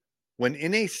When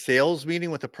in a sales meeting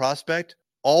with a prospect,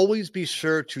 always be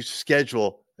sure to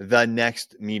schedule the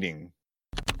next meeting.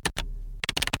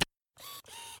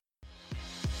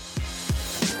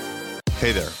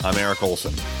 Hey there, I'm Eric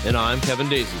Olson. And I'm Kevin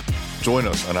Daisy. Join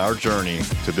us on our journey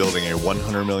to building a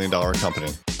 $100 million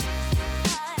company.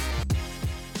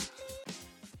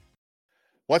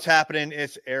 What's happening?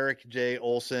 It's Eric J.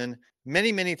 Olson.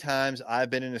 Many times I've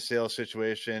been in a sales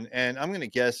situation, and I'm going to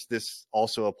guess this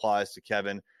also applies to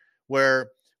Kevin, where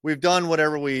we've done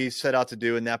whatever we set out to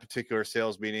do in that particular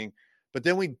sales meeting, but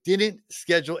then we didn't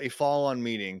schedule a follow-on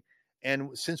meeting.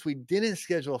 And since we didn't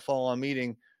schedule a follow-on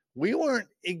meeting, we weren't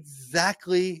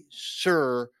exactly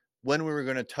sure when we were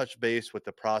going to touch base with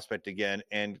the prospect again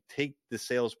and take the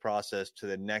sales process to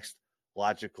the next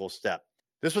logical step.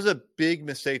 This was a big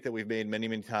mistake that we've made many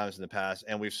times in the past,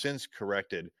 and we've since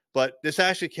corrected. But this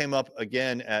actually came up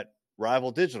again at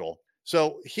Rival Digital.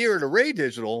 So here at Array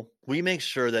Digital, we make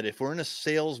sure that if we're in a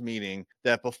sales meeting,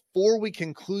 that before we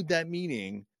conclude that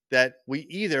meeting, that we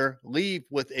either leave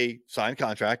with a signed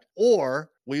contract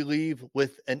or we leave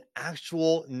with an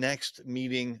actual next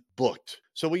meeting booked.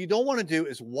 So what you don't want to do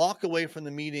is walk away from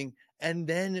the meeting and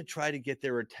then try to get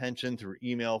their attention through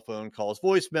email, phone calls,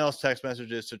 voicemails, text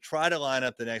messages to try to line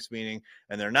up the next meeting.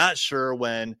 And they're not sure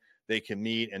when they can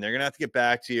meet, and they're going to have to get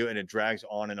back to you, and it drags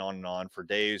on and on and on for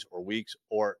days or weeks,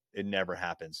 or it never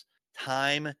happens.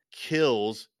 Time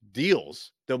kills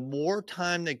deals. The more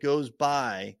time that goes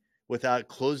by without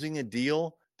closing a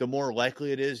deal, the more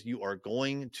likely it is you are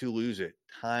going to lose it.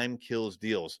 Time kills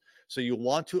deals. So you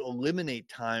want to eliminate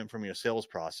time from your sales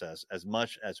process as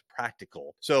much as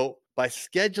practical. So by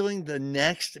scheduling the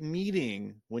next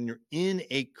meeting when you're in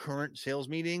a current sales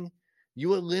meeting,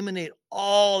 you eliminate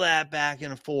all that back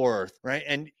and forth, right?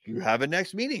 And you have a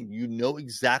next meeting. You know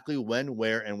exactly when,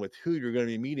 where, and with who you're going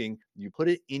to be meeting. You put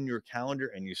it in your calendar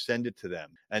and you send it to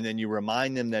them. And then you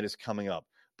remind them that it's coming up.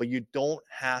 But you don't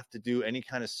have to do any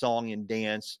kind of song and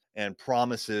dance and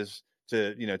promises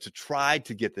to try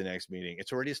to get the next meeting.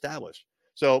 It's already established.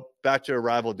 So back to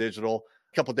Rival Digital.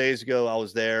 A couple of days ago, I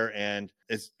was there, and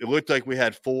it looked like we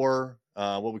had 4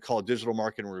 what we call digital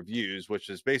marketing reviews, which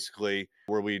is basically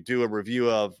where we do a review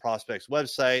of prospects'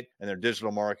 website and their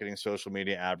digital marketing, social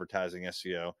media, advertising,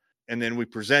 SEO. And then we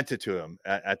present it to them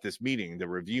at this meeting, the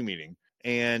review meeting.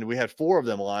 And we had 4 of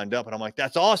them lined up. And I'm like,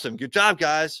 that's awesome. Good job,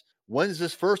 guys. When's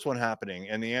this first one happening?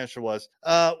 And the answer was,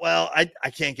 well, I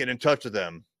can't get in touch with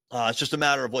them. It's just a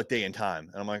matter of what day and time.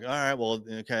 And I'm like, all right, well,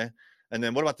 okay. And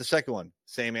then what about the second one?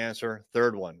 Same answer.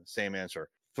 Third one, same answer.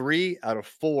 3 out of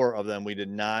 4 of them we did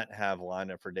not have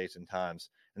lined up for dates and times.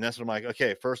 And that's what I'm like,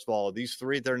 okay, first of all, these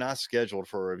 3, they're not scheduled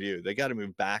for a review. They got to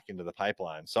move back into the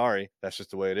pipeline. Sorry, that's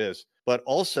just the way it is. But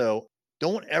also,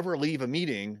 don't ever leave a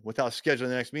meeting without scheduling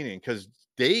the next meeting, because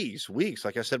days, weeks,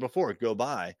 like I said before, go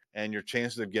by and your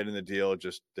chances of getting the deal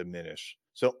just diminish.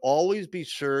 So always be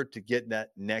sure to get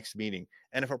that next meeting.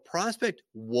 And if a prospect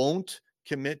won't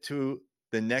commit to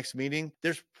the next meeting,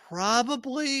 there's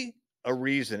probably a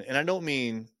reason. And I don't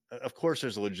mean, of course,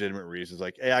 there's legitimate reasons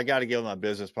like, hey, I got to get with my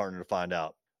business partner to find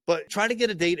out. But try to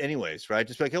get a date anyways, right?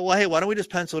 Just be like, well, hey, why don't we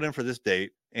just pencil it in for this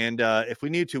date? And if we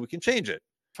need to, we can change it.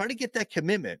 Try to get that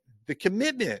commitment. The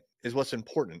commitment is what's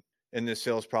important in this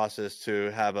sales process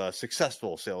to have a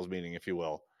successful sales meeting, if you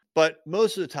will. But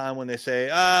most of the time when they say,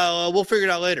 we'll figure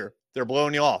it out later, they're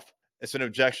blowing you off. It's an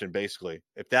objection, basically.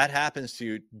 If that happens to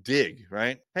you, dig,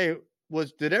 right? Hey,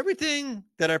 did everything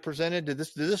that I presented, did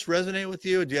this resonate with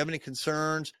you? Do you have any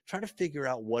concerns? Try to figure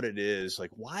out what it is.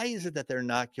 Like, why is it that they're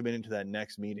not committing to that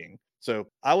next meeting? So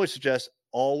I would suggest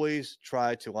always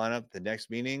try to line up the next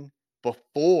meeting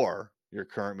before your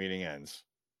current meeting ends.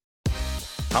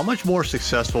 How much more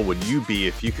successful would you be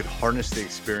if you could harness the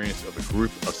experience of a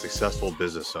group of successful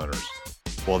business owners?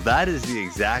 Well, that is the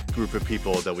exact group of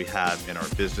people that we have in our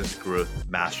Business Growth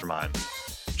Mastermind.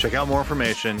 Check out more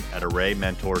information at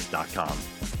arraymentors.com.